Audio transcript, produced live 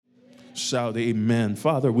Shout amen.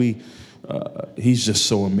 Father, he's just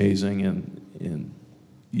so amazing. And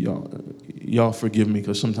y'all forgive me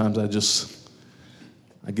because sometimes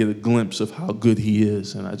I get a glimpse of how good he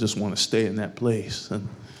is, and I just want to stay in that place. And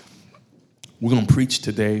we're going to preach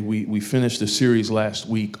today. We finished a series last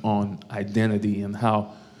week on identity and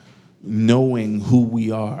how knowing who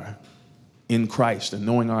we are in Christ and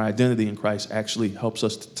knowing our identity in Christ actually helps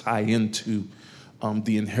us to tie into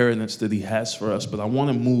the inheritance that he has for us. But I want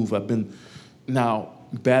to move. I've been now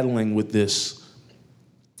battling with this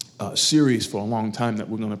series for a long time that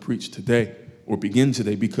we're going to preach today or begin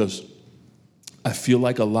today, because I feel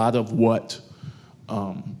like a lot of what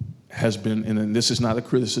has been, and this is not a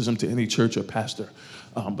criticism to any church or pastor,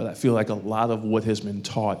 but I feel like a lot of what has been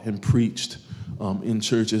taught and preached in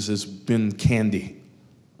churches has been candy.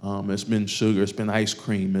 It's been sugar, it's been ice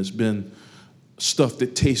cream, it's been stuff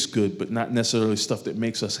that tastes good, but not necessarily stuff that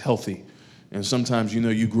makes us healthy. And sometimes,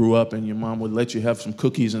 you grew up and your mom would let you have some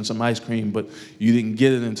cookies and some ice cream, but you didn't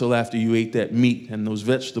get it until after you ate that meat and those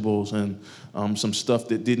vegetables and some stuff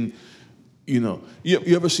that didn't, you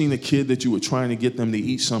ever seen a kid that you were trying to get them to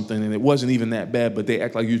eat something and it wasn't even that bad, but they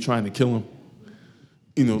act like you're trying to kill them?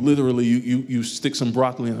 Literally you stick some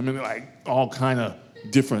broccoli in them and they're like all kind of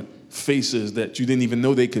different faces that you didn't even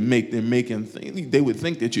know they could make. They're making things. They would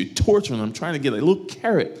think that you're torturing them, trying to get a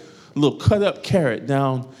little cut up carrot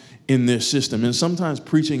down in their system. And sometimes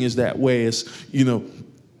preaching is that way. It's,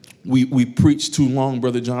 we preach too long,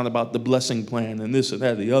 Brother John, about the blessing plan and this or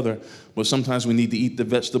that or the other. But sometimes we need to eat the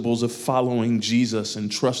vegetables of following Jesus and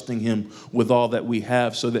trusting him with all that we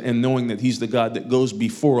have, and knowing that he's the God that goes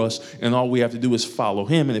before us, and all we have to do is follow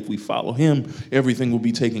him. And if we follow him, everything will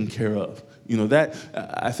be taken care of.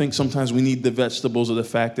 I think sometimes we need the vegetables of the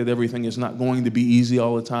fact that everything is not going to be easy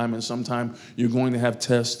all the time, and sometimes you're going to have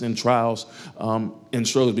tests and trials and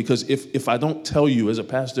struggles. Because if I don't tell you as a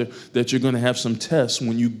pastor that you're going to have some tests,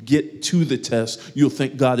 when you get to the test, you'll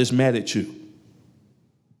think God is mad at you.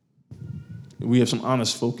 We have some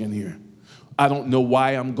honest folk in here. I don't know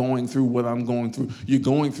why I'm going through what I'm going through. You're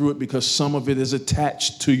going through it because some of it is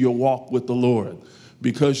attached to your walk with the Lord.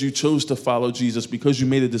 Because you chose to follow Jesus, because you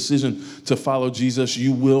made a decision to follow Jesus,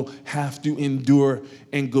 you will have to endure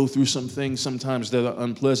and go through some things sometimes that are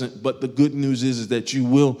unpleasant. But the good news is that you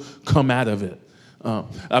will come out of it.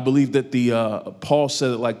 I believe that Paul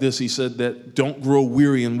said it like this. He said that don't grow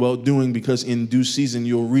weary in well-doing, because in due season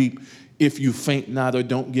you'll reap if you faint not or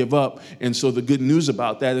don't give up. And so the good news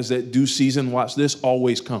about that is that due season, watch this,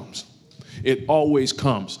 always comes. It always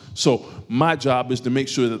comes. So my job is to make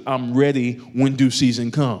sure that I'm ready when due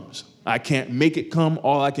season comes. I can't make it come.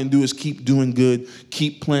 All I can do is keep doing good,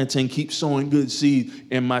 keep planting, keep sowing good seed,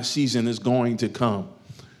 and my season is going to come.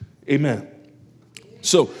 Amen.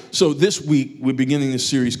 So this week, we're beginning this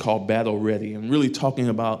series called Battle Ready, and really talking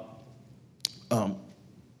about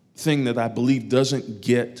thing that I believe doesn't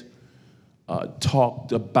get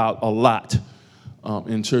talked about a lot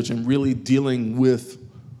in church, and really dealing with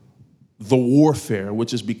the warfare,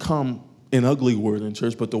 which has become an ugly word in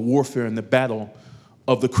church, but the warfare and the battle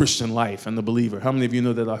of the Christian life and the believer. How many of you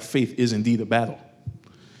know that our faith is indeed a battle?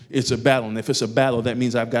 It's a battle, and if it's a battle, that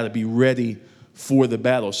means I've got to be ready for the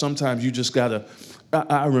battle. Sometimes you just got to,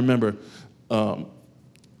 I remember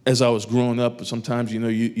as I was growing up, sometimes,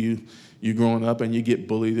 you're growing up and you get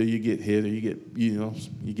bullied or you get hit or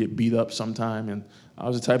you get beat up sometime, and I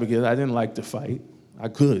was the type of kid, I didn't like to fight. I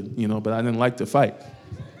could, but I didn't like to fight.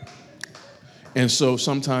 And so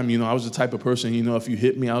sometimes, I was the type of person, if you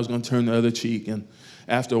hit me, I was going to turn the other cheek. And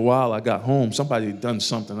after a while, I got home. Somebody had done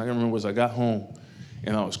something. I can remember I got home,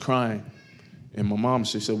 and I was crying. And my mom,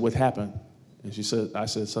 she said, "What happened?" And I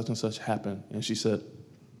said, "Such and such happened." And she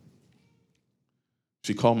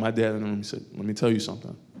called my dad in the room and said, "Let me tell you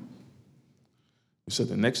something." She said,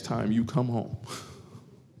 "The next time you come home,"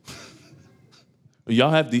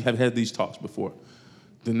 y'all have had these talks before.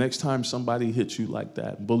 The next time somebody hits you like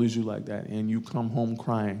that, bullies you like that, and you come home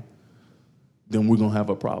crying, then we're going to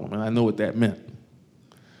have a problem. And I know what that meant.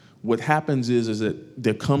 What happens is that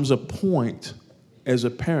there comes a point as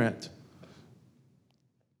a parent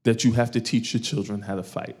that you have to teach your children how to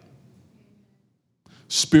fight.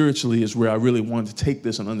 Spiritually is where I really wanted to take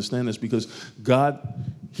this and understand this, because God,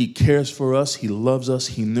 he cares for us, he loves us,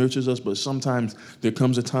 he nurtures us, but sometimes there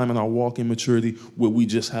comes a time in our walk in maturity where we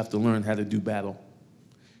just have to learn how to do battle.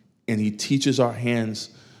 And he teaches our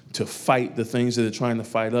hands to fight the things that are trying to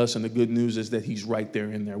fight us. And the good news is that he's right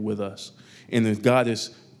there in there with us. And if God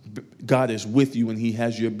is with you and he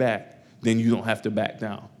has your back, then you don't have to back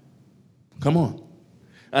down. Come on.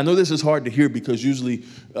 I know this is hard to hear because usually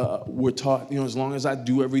we're taught, as long as I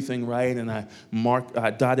do everything right and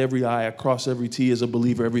I dot every I, I cross every T as a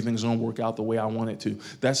believer, everything's going to work out the way I want it to.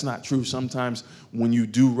 That's not true. Sometimes when you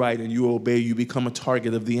do right and you obey, you become a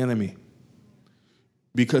target of the enemy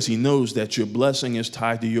because he knows that your blessing is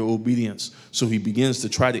tied to your obedience. So he begins to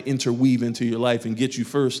try to interweave into your life and get you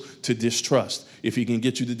first to distrust. If he can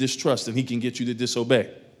get you to distrust, then he can get you to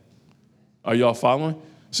disobey. Are y'all following?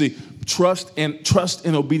 See, trust and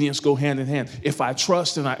obedience go hand in hand. If I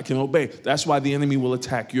trust and I can obey, that's why the enemy will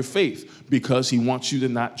attack your faith, because he wants you to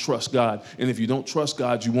not trust God. And if you don't trust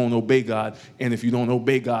God, you won't obey God. And if you don't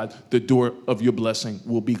obey God, the door of your blessing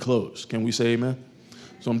will be closed. Can we say amen?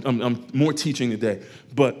 So I'm more teaching today.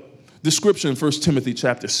 But the scripture in 1 Timothy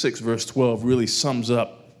chapter 6, verse 12 really sums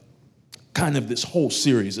up kind of this whole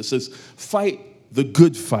series. It says, fight the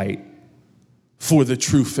good fight for the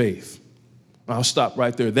true faith. I'll stop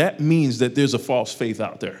right there. That means that there's a false faith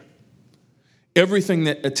out there. Everything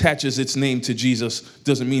that attaches its name to Jesus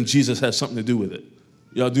doesn't mean Jesus has something to do with it.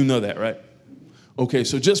 Y'all do know that, right? Okay,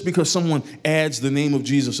 so just because someone adds the name of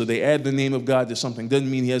Jesus or they add the name of God to something doesn't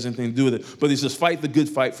mean he has anything to do with it. But he says, fight the good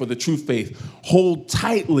fight for the true faith. Hold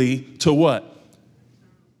tightly to what?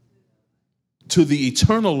 To the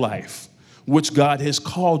eternal life, which God has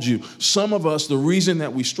called you. Some of us, the reason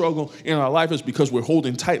that we struggle in our life is because we're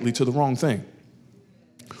holding tightly to the wrong thing.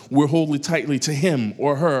 We're holding tightly to him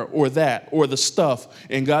or her or that or the stuff.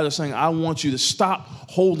 And God is saying, I want you to stop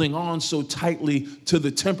holding on so tightly to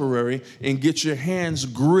the temporary and get your hands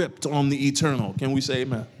gripped on the eternal. Can we say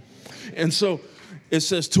amen? And so it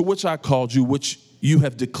says, to which I called you, which you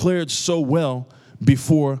have declared so well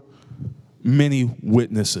before many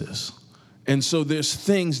witnesses. And so there's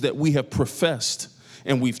things that we have professed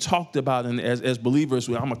and we've talked about, and as believers,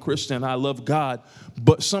 I'm a Christian, I love God,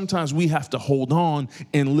 but sometimes we have to hold on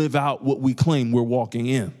and live out what we claim we're walking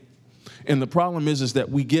in. And the problem is that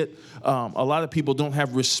we get, a lot of people don't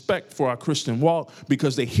have respect for our Christian walk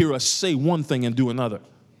because they hear us say one thing and do another.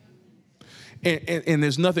 And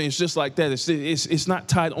there's nothing, it's just like that. It's not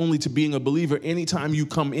tied only to being a believer. Anytime you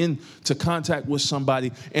come into contact with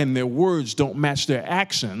somebody and their words don't match their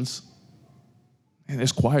actions, and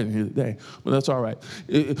it's quiet in here today, but that's all right.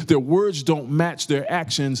 Their words don't match their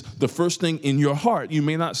actions. The first thing in your heart, you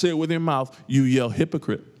may not say it with your mouth, you yell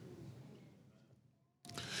hypocrite.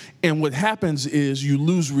 And what happens is you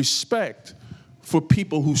lose respect for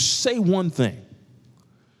people who say one thing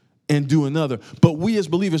and do another. But we as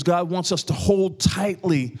believers, God wants us to hold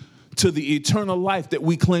tightly to the eternal life that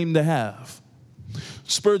we claim to have.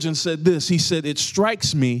 Spurgeon said this. He said, it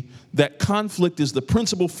strikes me that conflict is the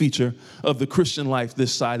principal feature of the Christian life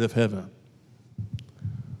this side of heaven.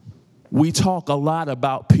 We talk a lot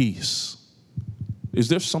about peace. Is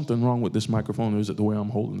there something wrong with this microphone, or is it the way I'm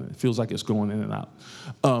holding it? It feels like it's going in and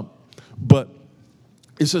out. But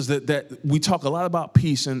it says that we talk a lot about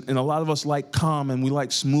peace, and a lot of us like calm and we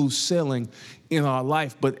like smooth sailing in our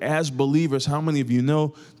life. But as believers, how many of you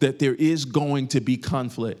know that there is going to be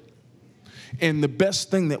conflict? And the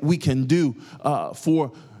best thing that we can do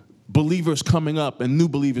for believers coming up and new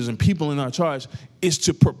believers and people in our charge is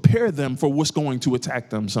to prepare them for what's going to attack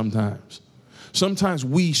them sometimes. Sometimes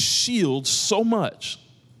we shield so much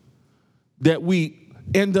that we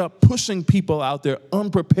end up pushing people out there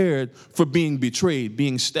unprepared for being betrayed,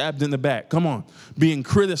 being stabbed in the back, come on, being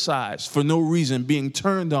criticized for no reason, being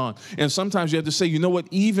turned on. And sometimes you have to say, you know what,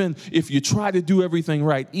 even if you try to do everything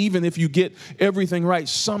right, even if you get everything right,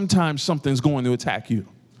 sometimes something's going to attack you.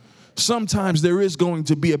 Sometimes there is going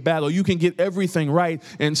to be a battle. You can get everything right,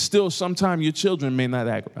 and still sometimes your children may not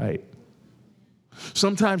act right.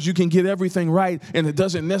 Sometimes you can get everything right, and it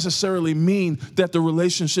doesn't necessarily mean that the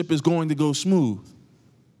relationship is going to go smooth.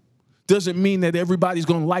 Doesn't mean that everybody's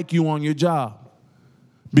going to like you on your job,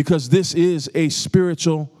 because this is a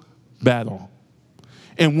spiritual battle.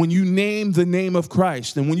 And when you name the name of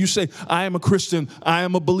Christ, and when you say, I am a Christian, I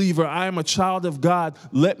am a believer, I am a child of God,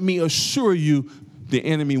 let me assure you, the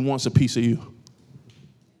enemy wants a piece of you.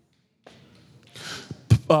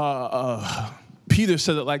 Peter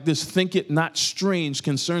said it like this, think it not strange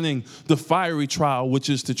concerning the fiery trial which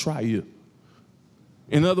is to try you.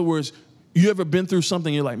 In other words, you ever been through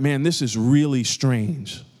something, you're like, man, this is really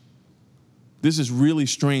strange. This is really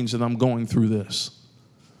strange that I'm going through this.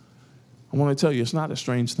 I want to tell you, it's not a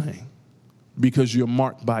strange thing because you're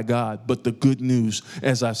marked by God. But the good news,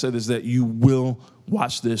 as I said, is that you will,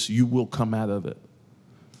 watch this, you will come out of it.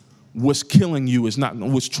 What's killing you is not,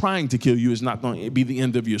 what's trying to kill you is not going to be the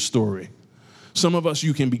end of your story. Some of us,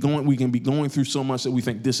 we can be going through so much that we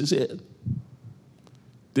think this is it.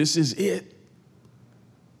 This is it.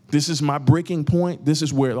 This is my breaking point. This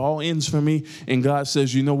is where it all ends for me. And God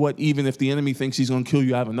says, you know what? Even if the enemy thinks he's going to kill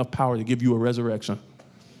you, I have enough power to give you a resurrection.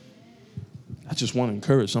 I just want to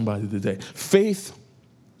encourage somebody today. Faith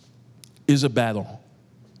is a battle.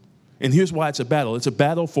 And here's why it's a battle. It's a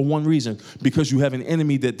battle for one reason, because you have an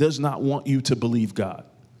enemy that does not want you to believe God.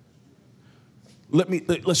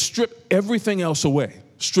 Let's strip everything else away.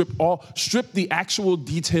 Strip the actual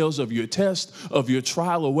details of your test, of your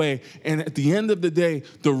trial away. And at the end of the day,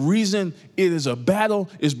 the reason it is a battle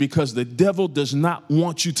is because the devil does not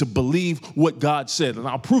want you to believe what God said. And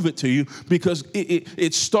I'll prove it to you, because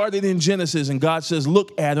it started in Genesis, and God says,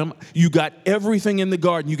 look, Adam, you got everything in the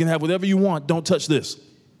garden. You can have whatever you want. Don't touch this.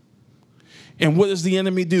 And what does the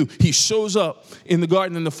enemy do? He shows up in the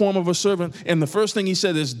garden in the form of a servant, and the first thing he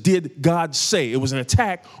said is, did God say? It was an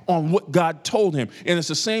attack on what God told him. And it's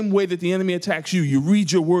the same way that the enemy attacks you. You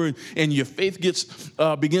read your word, and your faith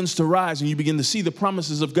begins to rise, and you begin to see the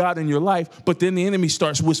promises of God in your life, but then the enemy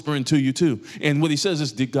starts whispering to you too. And what he says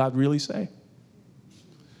is, did God really say?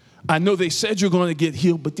 I know they said you're going to get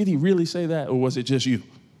healed, but did he really say that, or was it just you?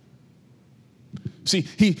 See,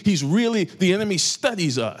 the enemy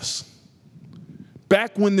studies us.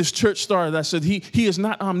 Back when this church started, I said, he is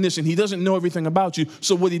not omniscient. He doesn't know everything about you.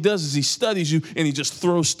 So what he does is he studies you, and he just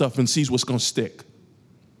throws stuff and sees what's going to stick.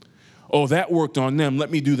 Oh, that worked on them. Let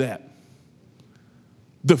me do that.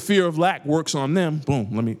 The fear of lack works on them.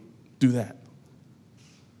 Boom, let me do that.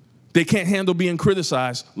 They can't handle being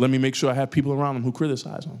criticized. Let me make sure I have people around them who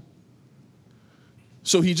criticize them.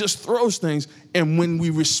 So he just throws things, and when we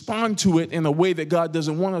respond to it in a way that God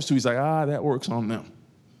doesn't want us to, he's like, that works on them.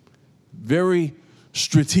 Very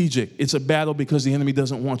strategic. It's a battle because the enemy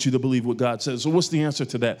doesn't want you to believe what God says. So what's the answer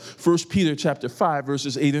to that? 1 Peter chapter 5,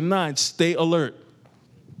 verses 8 and 9. Stay alert.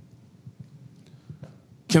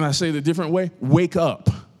 Can I say it a different way? Wake up.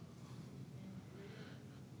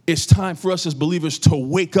 It's time for us as believers to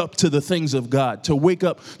wake up to the things of God, to wake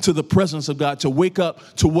up to the presence of God, to wake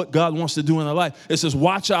up to what God wants to do in our life. It says,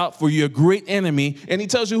 watch out for your great enemy, and he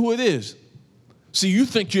tells you who it is. See, you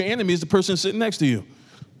think your enemy is the person sitting next to you.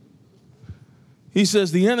 He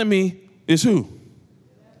says the enemy is who?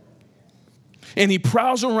 And he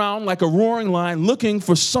prowls around like a roaring lion looking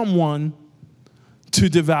for someone to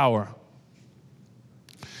devour.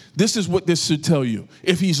 This is what this should tell you.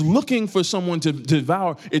 If he's looking for someone to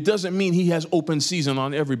devour, it doesn't mean he has open season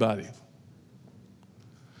on everybody.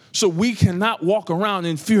 So we cannot walk around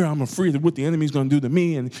in fear. I'm afraid of what the enemy's going to do to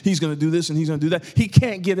me, and he's going to do this and he's going to do that. He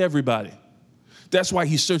can't get everybody. That's why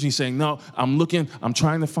he's searching, saying, no, I'm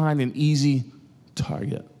trying to find an easy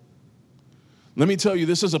target. Let me tell you,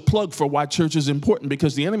 this is a plug for why church is important,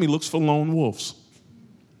 because the enemy looks for lone wolves.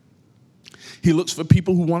 He looks for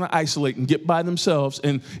people who want to isolate and get by themselves,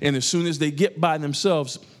 and as soon as they get by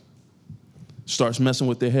themselves, starts messing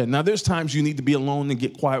with their head. Now, there's times you need to be alone and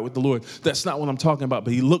get quiet with the Lord. That's not what I'm talking about,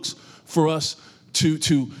 but he looks for us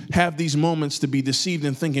to have these moments to be deceived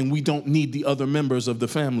in thinking we don't need the other members of the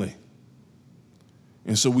family.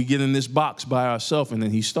 And so we get in this box by ourselves, and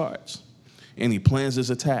then he starts. And he plans his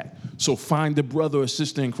attack. So find a brother or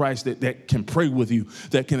sister in Christ that can pray with you,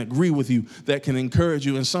 that can agree with you, that can encourage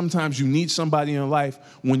you. And sometimes you need somebody in your life,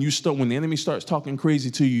 when the enemy starts talking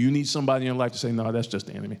crazy to you, you need somebody in your life to say, no, that's just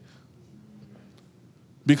the enemy.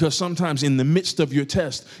 Because sometimes in the midst of your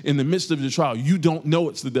test, in the midst of your trial, you don't know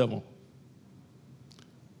it's the devil.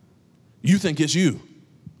 You think it's you.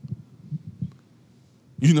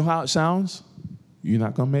 You know how it sounds? You're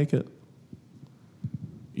not going to make it.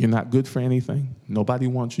 You're not good for anything. Nobody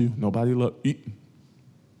wants you. Nobody loves you.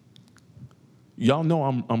 Y'all know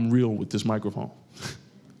I'm real with this microphone.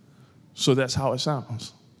 So that's how it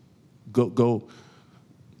sounds. Go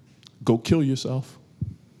kill yourself.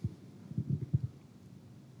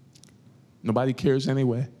 Nobody cares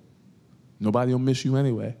anyway. Nobody will miss you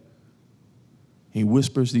anyway. He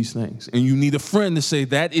whispers these things. And you need a friend to say,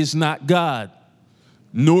 that is not God,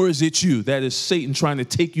 nor is it you. That is Satan trying to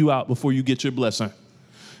take you out before you get your blessing.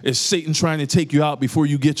 It's Satan trying to take you out before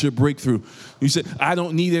you get your breakthrough. You say, I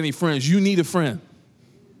don't need any friends. You need a friend.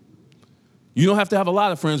 You don't have to have a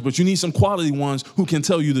lot of friends, but you need some quality ones who can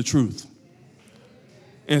tell you the truth.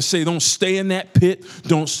 And say, don't stay in that pit.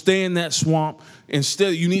 Don't stay in that swamp.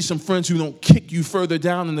 Instead, you need some friends who don't kick you further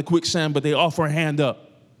down in the quicksand, but they offer a hand up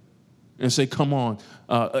and say, come on.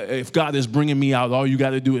 If God is bringing me out, all you got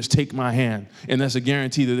to do is take my hand. And that's a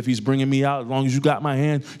guarantee that if he's bringing me out, as long as you got my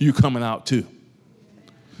hand, you're coming out too.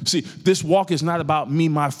 See, this walk is not about me,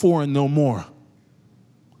 my four, and no more.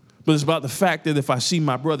 But it's about the fact that if I see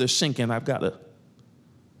my brother sinking, I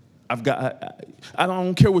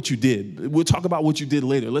don't care what you did. We'll talk about what you did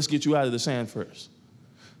later. Let's get you out of the sand first.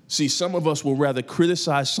 See, some of us will rather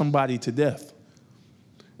criticize somebody to death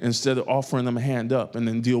instead of offering them a hand up and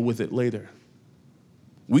then deal with it later.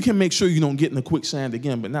 We can make sure you don't get in the quicksand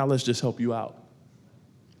again, but now let's just help you out.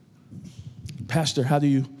 Pastor, how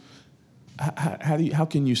can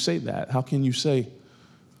you say that? How can you say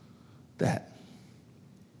that?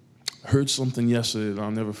 I heard something yesterday that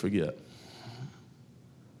I'll never forget.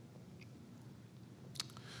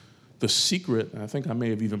 The secret, and I think I may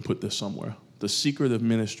have even put this somewhere, the secret of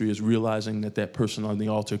ministry is realizing that that person on the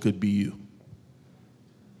altar could be you.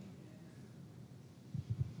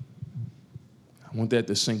 I want that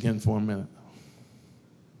to sink in for a minute.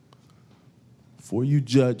 Before you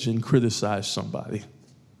judge and criticize somebody,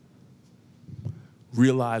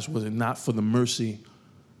 realize, was it not for the mercy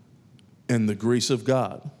and the grace of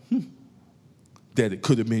God, that it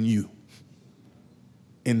could have been you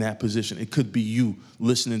in that position. It could be you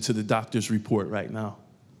listening to the doctor's report right now.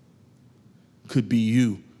 Could be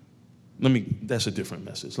you. That's a different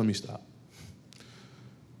message. Let me stop.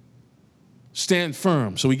 Stand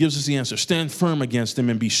firm. So he gives us the answer. Stand firm against them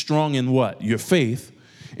and be strong in what? Your faith.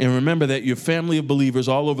 And remember that your family of believers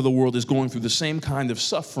all over the world is going through the same kind of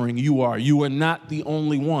suffering you are. You are not the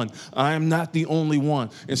only one. I am not the only one.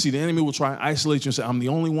 And see, the enemy will try and isolate you and say, I'm the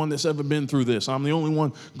only one that's ever been through this. I'm the only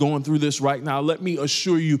one going through this right now. Let me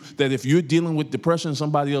assure you that if you're dealing with depression,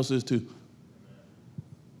 somebody else is too.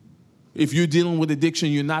 If you're dealing with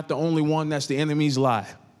addiction, you're not the only one. That's the enemy's lie.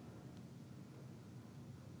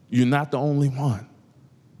 You're not the only one.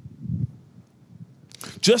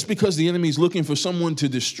 Just because the enemy is looking for someone to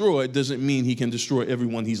destroy doesn't mean he can destroy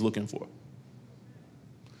everyone he's looking for.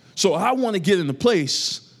 So I want to get in a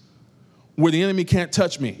place where the enemy can't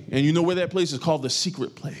touch me. And you know where that place is? Called the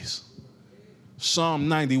secret place. Psalm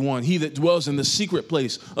 91, he that dwells in the secret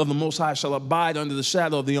place of the Most High shall abide under the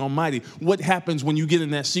shadow of the Almighty. What happens when you get in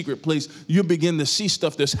that secret place? You begin to see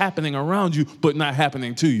stuff that's happening around you, but not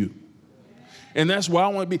happening to you. And that's where I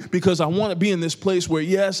want to be, because I want to be in this place where,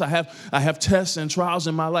 yes, I have tests and trials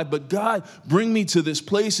in my life, but God, bring me to this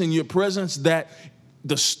place in your presence that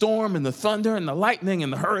the storm and the thunder and the lightning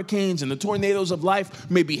and the hurricanes and the tornadoes of life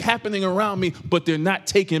may be happening around me, but they're not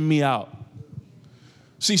taking me out.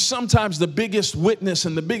 See, sometimes the biggest witness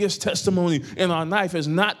and the biggest testimony in our life is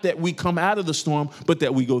not that we come out of the storm, but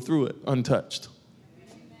that we go through it untouched.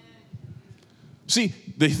 See,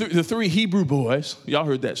 the three Hebrew boys, y'all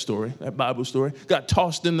heard that story, that Bible story, got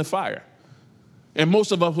tossed in the fire. And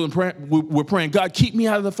most of us were praying, God, keep me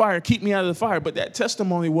out of the fire, keep me out of the fire. But that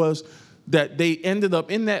testimony was that they ended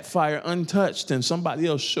up in that fire untouched, and somebody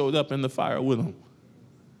else showed up in the fire with them.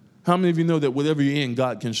 How many of you know that whatever you're in,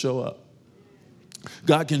 God can show up?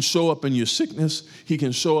 God can show up in your sickness. He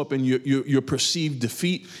can show up in your perceived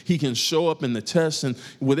defeat. He can show up in the tests, and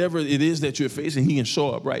whatever it is that you're facing, he can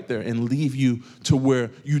show up right there and leave you to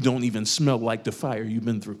where you don't even smell like the fire you've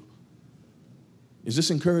been through. Is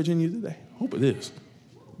this encouraging you today? I hope it is.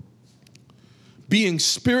 Being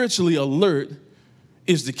spiritually alert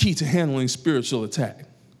is the key to handling spiritual attack.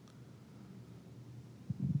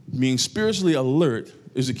 Being spiritually alert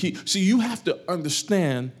is the key. See, you have to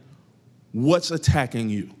understand what's attacking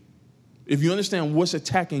you. If you understand what's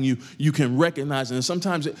attacking you, you can recognize it. And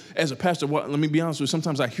sometimes, as a pastor, let me be honest with you,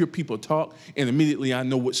 sometimes I hear people talk, and immediately I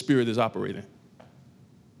know what spirit is operating.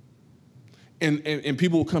 And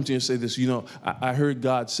people will come to you and say this, I heard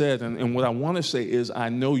God said, and what I want to say is, I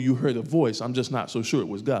know you heard a voice, I'm just not so sure it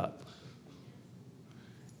was God.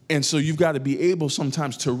 And so you've got to be able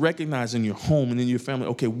sometimes to recognize in your home and in your family,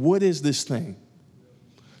 okay, what is this thing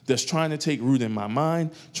that's trying to take root in my mind,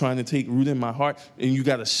 trying to take root in my heart, and you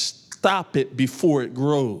got to stop it before it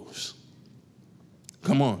grows.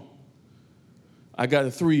 Come on. I got a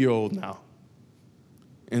 3-year-old now.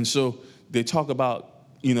 And so they talk about,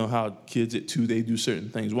 how kids at 2, they do certain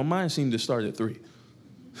things. Well, mine seemed to start at 3.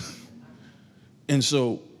 And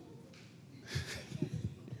so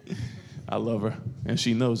I love her, and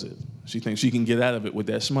she knows it. She thinks she can get out of it with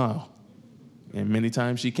that smile. And many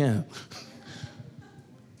times she can.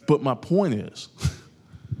 But my point is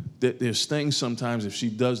that there's things sometimes if she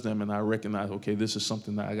does them and I recognize, okay, this is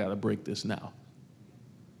something that I got to break this now.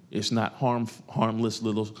 It's not harmless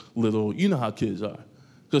little, you know how kids are.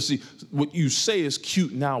 Because see, what you say is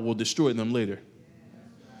cute now will destroy them later.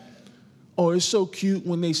 Oh, it's so cute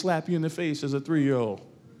when they slap you in the face as a 3-year-old.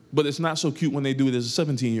 But it's not so cute when they do it as a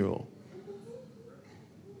 17-year-old.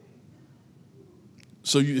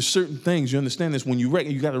 So certain things, you understand this, when you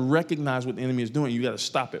got to recognize what the enemy is doing, you got to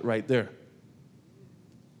stop it right there.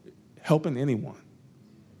 Helping anyone.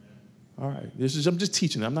 All right, I'm just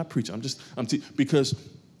teaching. I'm not preaching. Because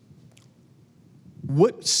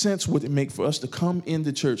What sense would it make for us to come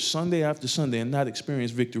into church Sunday after Sunday and not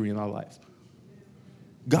experience victory in our life?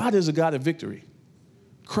 God is a God of victory.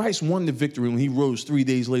 Christ won the victory when he rose 3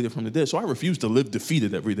 days later from the dead. So I refuse to live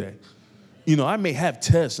defeated every day. I may have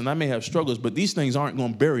tests and I may have struggles, but these things aren't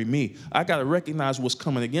going to bury me. I got to recognize what's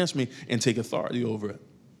coming against me and take authority over it.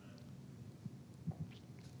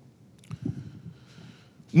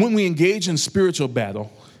 When we engage in spiritual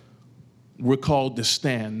battle, we're called to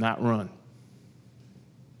stand, not run.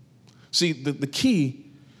 See, the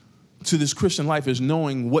key to this Christian life is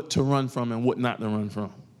knowing what to run from and what not to run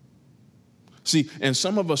from. See, and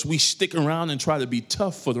some of us, we stick around and try to be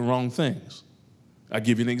tough for the wrong things. I'll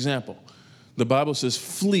give you an example. The Bible says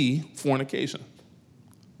flee fornication.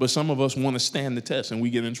 But some of us want to stand the test and we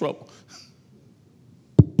get in trouble.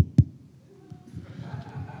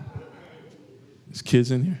 There's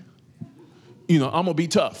kids in here. I'm going to be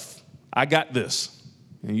tough. I got this.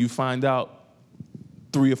 And you find out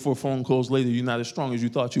 3 or 4 phone calls later, you're not as strong as you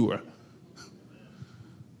thought you were.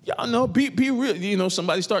 Y'all know, be real.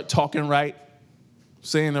 Somebody start talking right,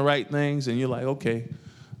 saying the right things, and you're like, okay,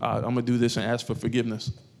 I'm going to do this and ask for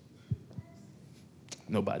forgiveness.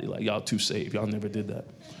 Nobody, like, y'all too saved. Y'all never did that.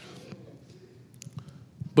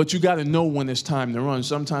 But you got to know when it's time to run.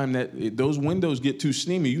 Sometime those windows get too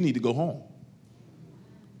steamy, you need to go home.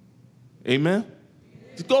 Amen?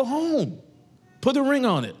 Just go home. Put a ring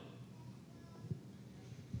on it.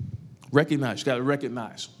 You got to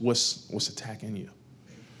recognize what's attacking you.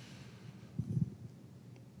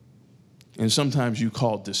 And sometimes you're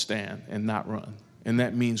called to stand and not run. And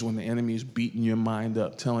that means when the enemy is beating your mind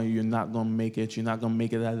up, telling you you're not going to make it, you're not going to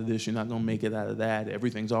make it out of this, you're not going to make it out of that,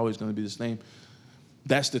 everything's always going to be the same.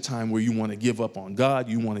 That's the time where you want to give up on God,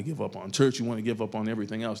 you want to give up on church, you want to give up on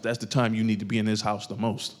everything else. That's the time you need to be in his house the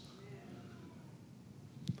most.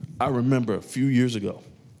 I remember a few years ago,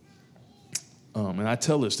 and I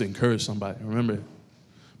tell this to encourage somebody. I remember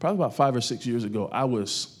probably about 5 or 6 years ago, I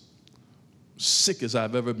was sick as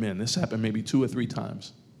I've ever been. This happened maybe 2 or 3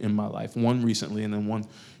 times in my life. One recently and then 1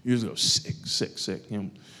 years ago. Sick.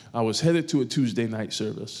 I was headed to a Tuesday night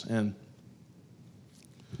service, and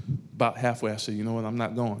about halfway I said, you know what, I'm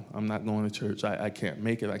not going. I'm not going to church. I can't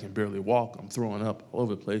make it. I can barely walk. I'm throwing up all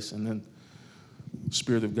over the place. And then the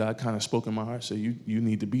Spirit of God kind of spoke in my heart, said, you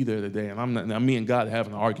need to be there today. And me and God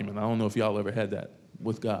having an argument. I don't know if y'all ever had that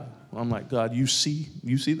with God. I'm like, God, you see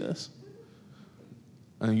this?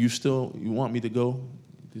 And you want me to go?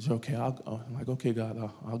 He said, okay, I'm like, okay,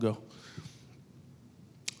 God, I'll go.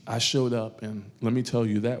 I showed up, and let me tell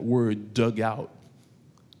you, that word dug out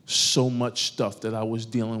so much stuff that I was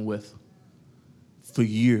dealing with for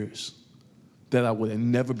years that I would have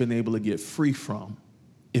never been able to get free from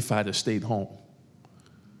if I'd have stayed home.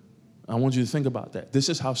 I want you to think about that. This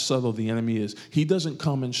is how subtle the enemy is. He doesn't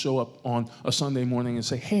come and show up on a Sunday morning and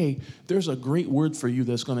say, hey, there's a great word for you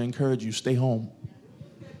that's going to encourage you. Stay home.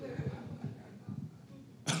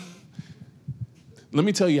 Let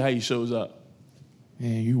me tell you how he shows up.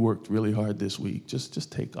 Man, you worked really hard this week.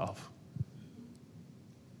 Just take off.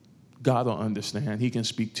 God will understand. He can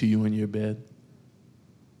speak to you in your bed.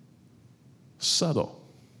 Subtle.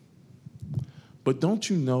 But don't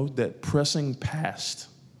you know that pressing past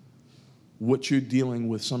what you're dealing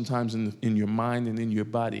with sometimes in your mind and in your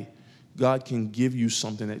body, God can give you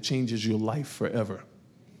something that changes your life forever.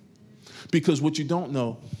 Because what you don't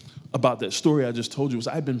know about that story I just told you is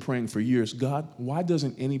I've been praying for years, God, why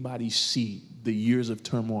doesn't anybody see the years of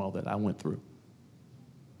turmoil that I went through?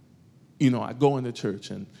 I go into church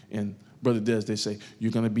and Brother Des, they say,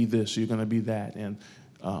 you're going to be this, you're going to be that, and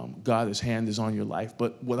God's hand is on your life.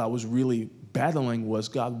 But what I was really battling was,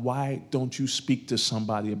 God, why don't you speak to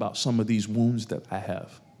somebody about some of these wounds that I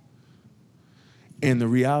have? And the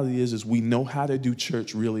reality is we know how to do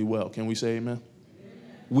church really well. Can we say amen?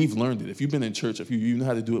 We've learned it. If you've been in church, if you know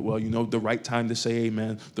how to do it well, you know the right time to say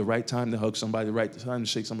amen, the right time to hug somebody, the right time to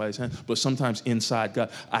shake somebody's hand. But sometimes inside,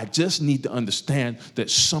 God, I just need to understand that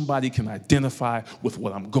somebody can identify with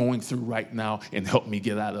what I'm going through right now and help me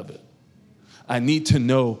get out of it. I need to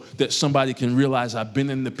know that somebody can realize I've been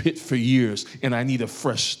in the pit for years and I need a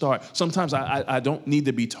fresh start. Sometimes I don't need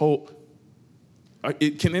to be told.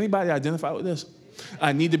 Can anybody identify with this?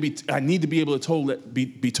 I need to be able to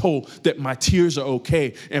be told that my tears are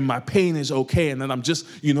okay and my pain is okay, and that I'm just,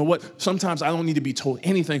 you know what? Sometimes I don't need to be told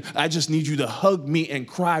anything. I just need you to hug me and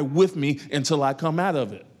cry with me until I come out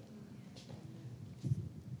of it.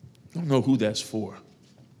 I don't know who that's for.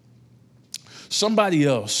 Somebody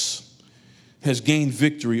else has gained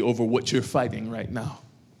victory over what you're fighting right now.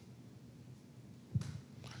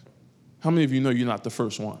 How many of you know you're not the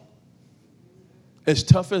first one? As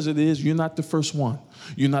tough as it is, you're not the first one.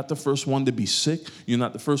 You're not the first one to be sick. You're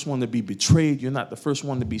not the first one to be betrayed. You're not the first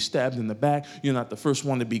one to be stabbed in the back. You're not the first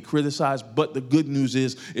one to be criticized. But the good news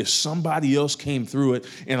is somebody else came through it.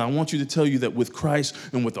 And I want you to tell you that with Christ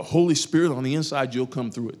and with the Holy Spirit on the inside, you'll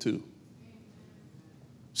come through it too.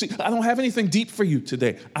 See, I don't have anything deep for you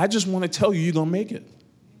today. I just want to tell you you're going to make it.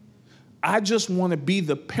 I just want to be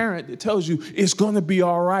the parent that tells you it's going to be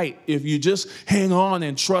all right if you just hang on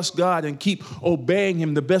and trust God and keep obeying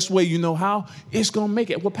him the best way you know how. It's going to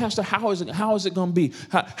make it. Well, Pastor, how is it going to be?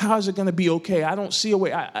 How is it going to be okay? I don't see a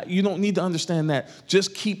way. You don't need to understand that.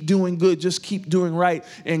 Just keep doing good. Just keep doing right,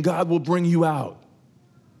 and God will bring you out.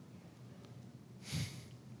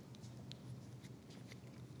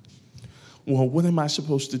 Well, what am I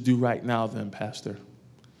supposed to do right now then, Pastor?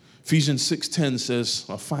 Ephesians 6:10 says,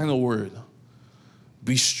 a final word,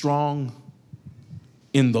 be strong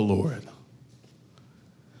in the Lord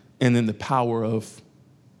and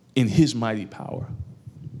in his mighty power.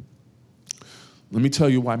 Let me tell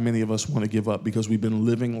you why many of us want to give up, because we've been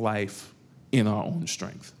living life in our own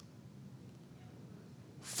strength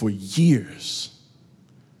for years.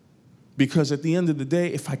 Because at the end of the day,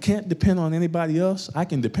 if I can't depend on anybody else, I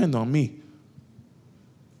can depend on me.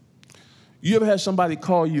 You ever had somebody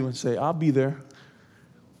call you and say, I'll be there?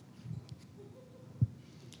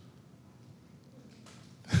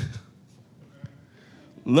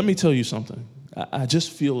 Let me tell you something. I just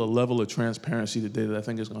feel a level of transparency today that I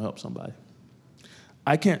think is going to help somebody.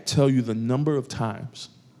 I can't tell you the number of times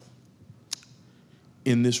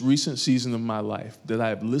in this recent season of my life that I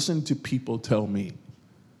have listened to people tell me,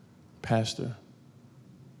 Pastor,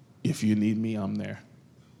 if you need me, I'm there.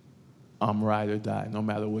 I'm ride or die. No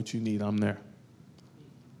matter what you need, I'm there.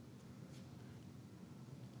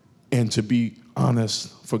 And to be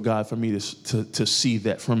honest, for God, for me to see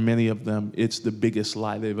that from many of them, it's the biggest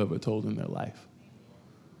lie they've ever told in their life.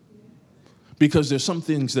 Because there's some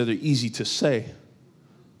things that are easy to say,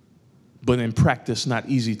 but in practice, not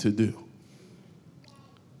easy to do.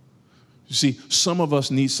 You see, some of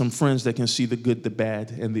us need some friends that can see the good, the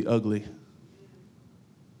bad, and the ugly.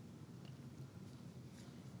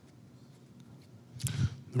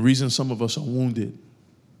 The reason some of us are wounded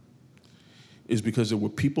is because there were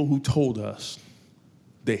people who told us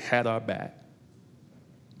they had our back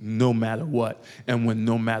no matter what. And when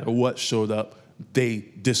no matter what showed up, they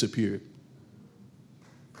disappeared.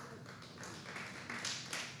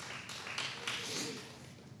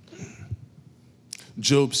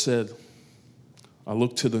 Job said, I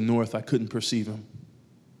looked to the north, I couldn't perceive him.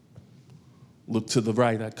 Looked to the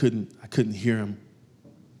right, I couldn't hear him.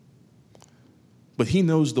 But he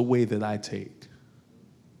knows the way that I take.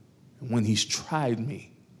 And when he's tried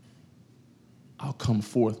me, I'll come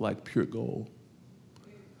forth like pure gold.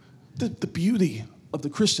 The beauty of the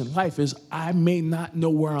Christian life is I may not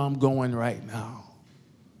know where I'm going right now.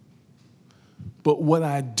 But what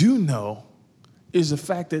I do know is the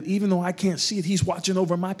fact that even though I can't see it, he's watching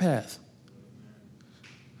over my path.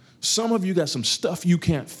 Some of you got some stuff you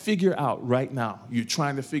can't figure out right now. You're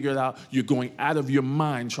trying to figure it out. You're going out of your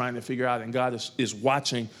mind trying to figure out, and God is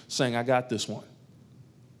watching, saying, I got this one.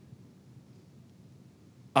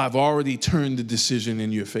 I've already turned the decision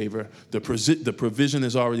in your favor. The provision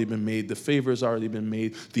has already been made. The favor has already been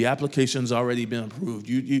made. The application's already been approved.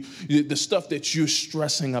 The stuff that you're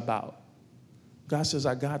stressing about, God says,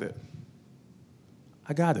 I got it.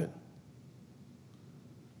 I got it.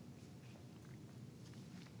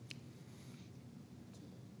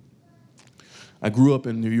 I grew up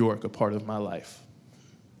in New York a part of my life.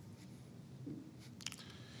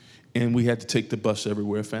 And we had to take the bus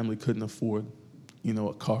everywhere. Family couldn't afford,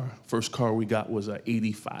 a car. First car we got was an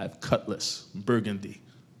 85 Cutlass Burgundy.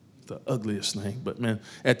 The ugliest thing. But man,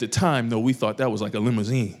 at the time, though, we thought that was like a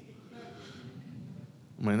limousine.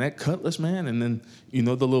 Man, that Cutlass, man, and then,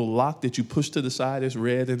 the little lock that you push to the side is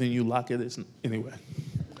red, and then you lock it. Anyway.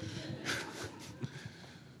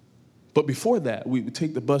 But before that, we would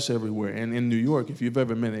take the bus everywhere. And in New York, if you've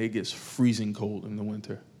ever been there, it gets freezing cold in the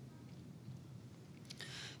winter.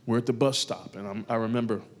 We're at the bus stop, and I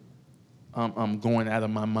remember I'm going out of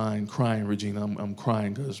my mind crying, Regina. I'm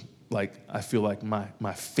crying because, I feel like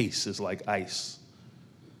my face is like ice.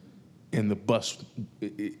 And the bus,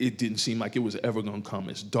 it didn't seem like it was ever going to come.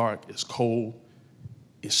 It's dark, it's cold,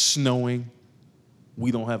 it's snowing.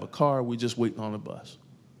 We don't have a car. We're just waiting on a bus.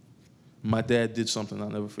 My dad did something I'll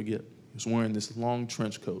never forget. He was wearing this long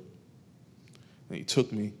trench coat. And he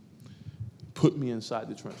took me, put me inside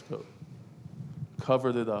the trench coat,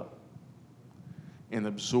 covered it up, and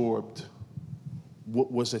absorbed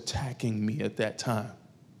what was attacking me at that time.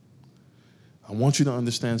 I want you to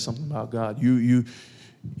understand something about God.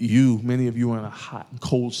 Many of you are in a hot and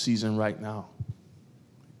cold season right now.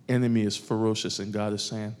 Enemy is ferocious, and God is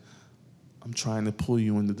saying, I'm trying to pull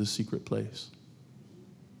you into the secret place.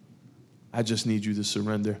 I just need you to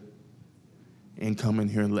surrender and come in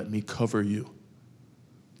here and let me cover you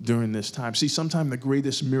during this time. See, sometimes the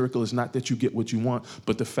greatest miracle is not that you get what you want,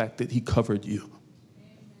 but the fact that he covered you.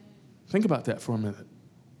 Amen. Think about that for a minute.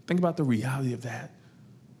 Think about the reality of that.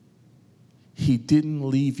 He didn't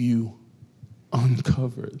leave you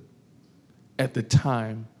uncovered at the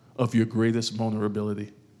time of your greatest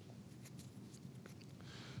vulnerability.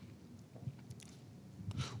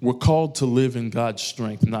 We're called to live in God's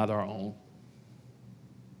strength, not our own.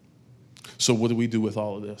 So what do we do with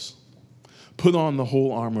all of this? Put on the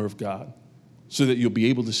whole armor of God so that you'll be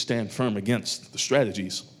able to stand firm against the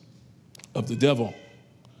strategies of the devil.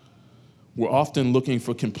 We're often looking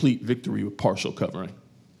for complete victory with partial covering.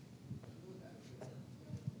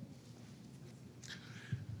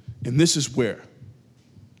 And this is where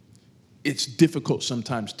it's difficult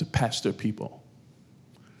sometimes to pastor people,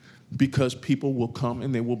 because people will come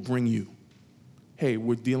and they will bring you, hey,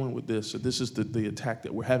 we're dealing with this, or this is the attack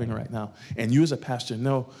that we're having right now. And you as a pastor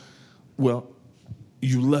know, well,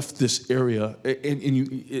 you left this area, and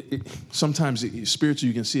you sometimes spiritually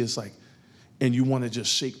you can see it's like, and you want to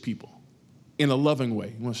just shake people in a loving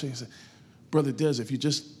way. You want to say, Brother Des, if you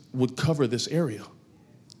just would cover this area.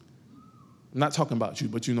 I'm not talking about you,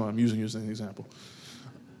 but you know I'm using you as an example.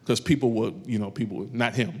 Because people would,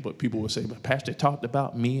 not him, but people would say, but Pastor talked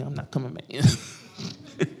about me, I'm not coming back in.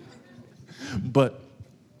 But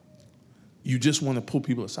you just want to pull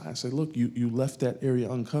people aside and say, look, you left that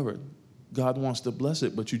area uncovered. God wants to bless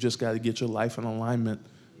it, but you just got to get your life in alignment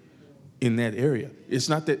in that area. It's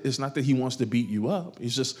not that he wants to beat you up.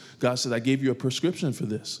 It's just God said, I gave you a prescription for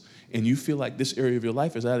this, and you feel like this area of your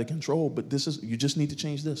life is out of control, but you just need to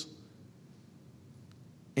change this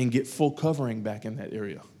and get full covering back in that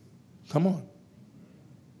area. Come on.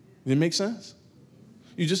 Does it make sense?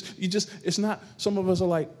 It's not, some of us are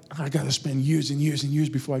like, I got to spend years and years and years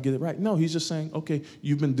before I get it right. No, he's just saying, okay,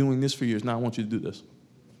 you've been doing this for years. Now I want you to do this.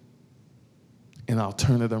 And I'll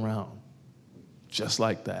turn it around just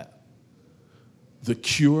like that. The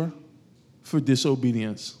cure for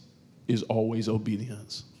disobedience is always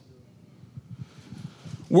obedience.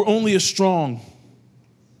 We're only as strong.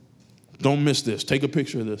 Don't miss this. Take a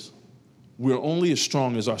picture of this. We're only as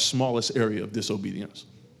strong as our smallest area of disobedience.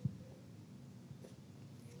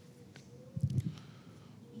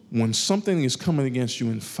 When something is coming against you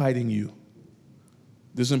and fighting you,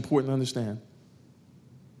 this is important to understand.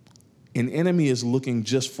 An enemy is looking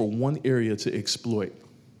just for one area to exploit.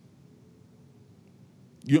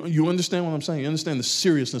 You understand what I'm saying? You understand the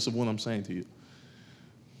seriousness of what I'm saying to you?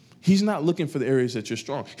 He's not looking for the areas that you're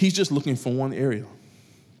strong. He's just looking for one area.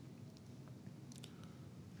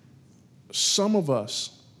 Some of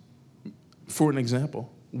us, for an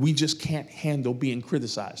example, we just can't handle being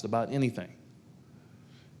criticized about anything.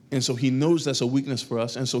 And so he knows that's a weakness for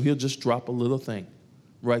us, and so he'll just drop a little thing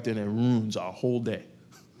right there that ruins our whole day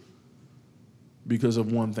because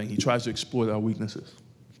of one thing. He tries to exploit our weaknesses.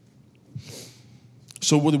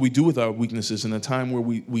 So what do we do with our weaknesses in a time where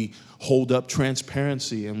we hold up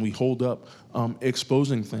transparency and we hold up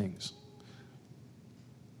exposing things?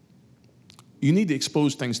 You need to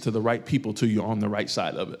expose things to the right people till you're on the right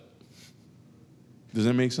side of it. Does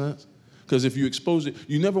that make sense? Because if you expose it,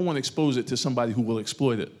 you never want to expose it to somebody who will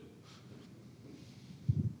exploit it.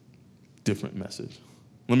 Different message.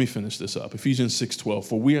 Let me finish this up. Ephesians 6:12.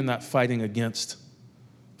 For we are not fighting against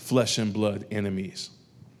flesh and blood enemies.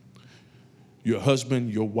 Your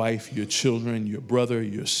husband, your wife, your children, your brother,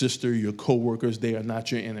 your sister, your co-workers, they are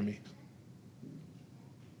not your enemy.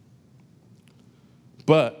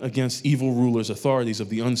 But against evil rulers, authorities of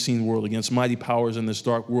the unseen world, against mighty powers in this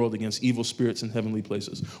dark world, against evil spirits in heavenly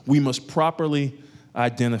places. We must properly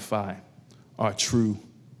identify our true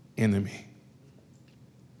enemy.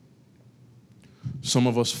 Some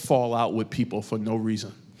of us fall out with people for no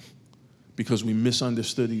reason because we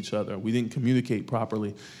misunderstood each other. We didn't communicate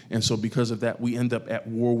properly. And so because of that, we end up at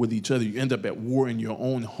war with each other. You end up at war in your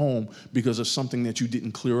own home because of something that you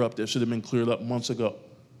didn't clear up that should have been cleared up months ago.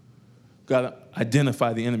 Got to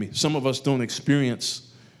identify the enemy. Some of us don't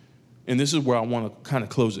experience, and this is where I want to kind of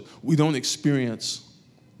close it. We don't experience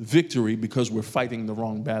victory because we're fighting the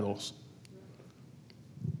wrong battles.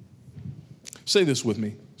 Say this with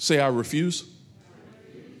me. Say, I refuse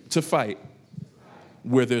to fight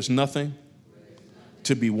where there's nothing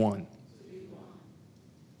to be won.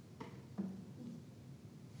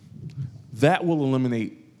 That will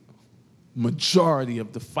eliminate majority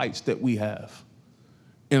of the fights that we have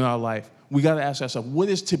in our life we got to ask ourselves, what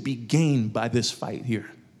is to be gained by this fight here?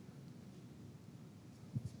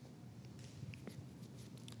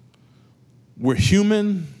 We're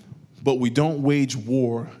human, but we don't wage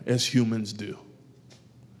war as humans do.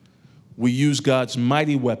 We use God's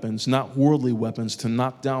mighty weapons, not worldly weapons, to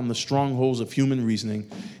knock down the strongholds of human reasoning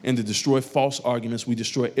and to destroy false arguments. We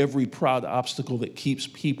destroy every proud obstacle that keeps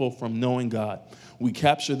people from knowing God. We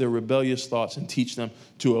capture their rebellious thoughts and teach them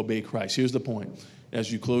to obey Christ. Here's the point.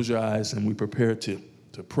 As you close your eyes and we prepare to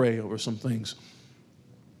pray over some things.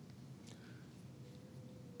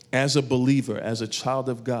 As a believer, as a child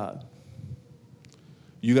of God,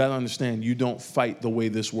 you got to understand, you don't fight the way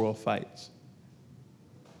this world fights.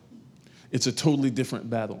 It's a totally different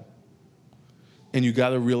battle. And you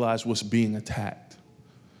got to realize what's being attacked.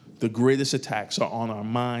 The greatest attacks are on our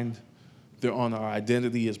mind. They're on our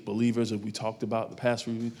identity as believers, as we talked about the past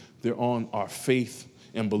week. They're on our faith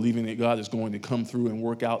and believing that God is going to come through and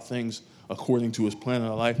work out things according to his plan in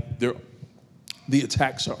our life. The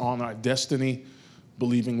attacks are on our destiny,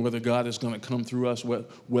 believing whether God is going to come through us,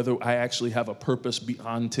 whether I actually have a purpose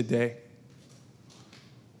beyond today.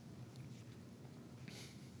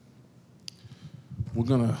 We're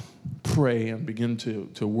going to pray and begin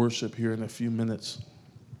to worship here in a few minutes.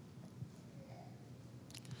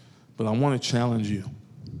 But I want to challenge you.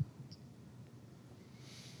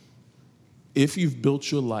 If you've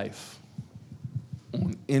built your life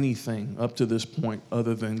on anything up to this point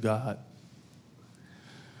other than God,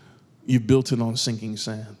 you've built it on sinking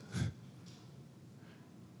sand.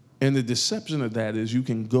 And the deception of that is you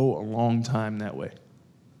can go a long time that way.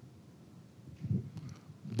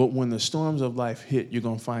 But when the storms of life hit, you're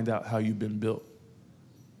going to find out how you've been built.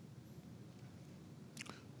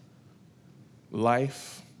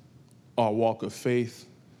 Life, our walk of faith,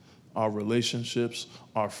 our relationships,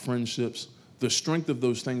 our friendships, the strength of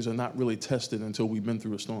those things are not really tested until we've been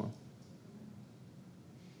through a storm.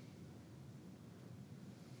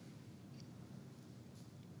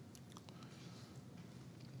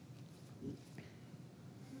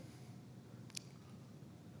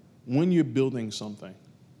 When you're building something,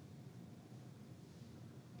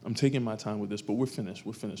 I'm taking my time with this, but we're finished.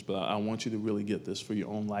 But I want you to really get this for your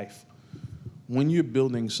own life. When you're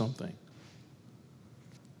building something,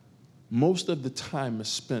 most of the time is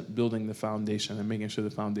spent building the foundation and making sure the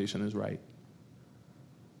foundation is right.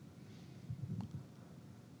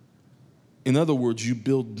 In other words, you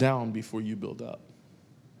build down before you build up.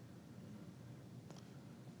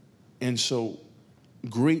 And so,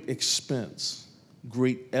 great expense,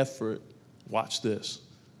 great effort, watch this,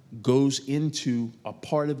 goes into a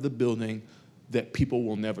part of the building that people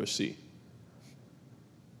will never see.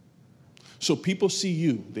 So people see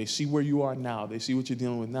you. They see where you are now. They see what you're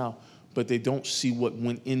dealing with now, but they don't see what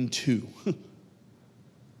went into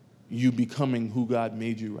you becoming who God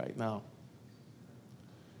made you right now.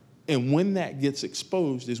 And when that gets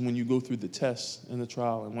exposed is when you go through the tests and the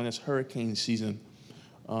trial, and when it's hurricane season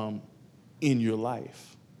in your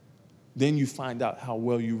life. Then you find out how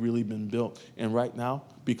well you've really been built. And right now,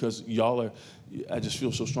 because I just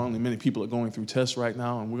feel so strongly, many people are going through tests right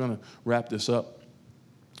now, and we're going to wrap this up.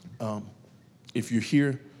 If you're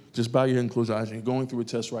here, just bow your head and close your eyes. And you're going through a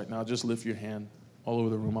test right now, just lift your hand all over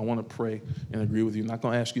the room. I want to pray and agree with you. I'm not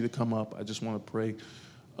going to ask you to come up. I just want to pray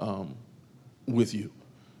with you.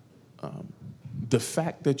 The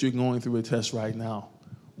fact that you're going through a test right now,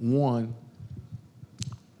 one,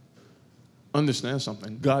 understand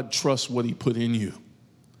something. God trusts what he put in you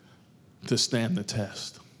to stand the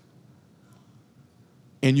test.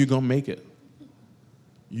 And you're going to make it.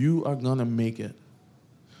 You are going to make it.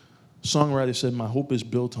 Songwriter said, my hope is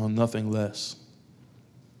built on nothing less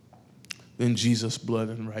than Jesus' blood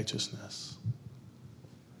and righteousness.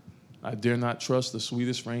 I dare not trust the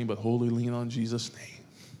sweetest frame, but wholly lean on Jesus' name.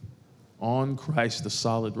 On Christ, the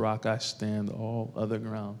solid rock, I stand. All other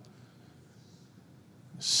ground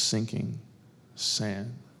sinking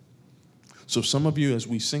sand. So some of you, as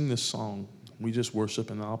we sing this song, we just worship,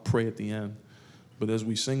 and I'll pray at the end. But as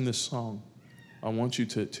we sing this song, I want you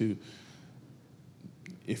to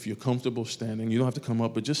if you're comfortable standing, you don't have to come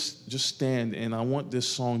up, but just stand. And I want this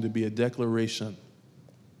song to be a declaration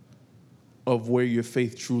of where your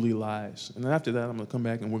faith truly lies. And then after that, I'm going to come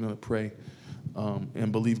back and we're going to pray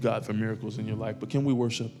and believe God for miracles in your life. But can we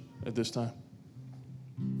worship at this time?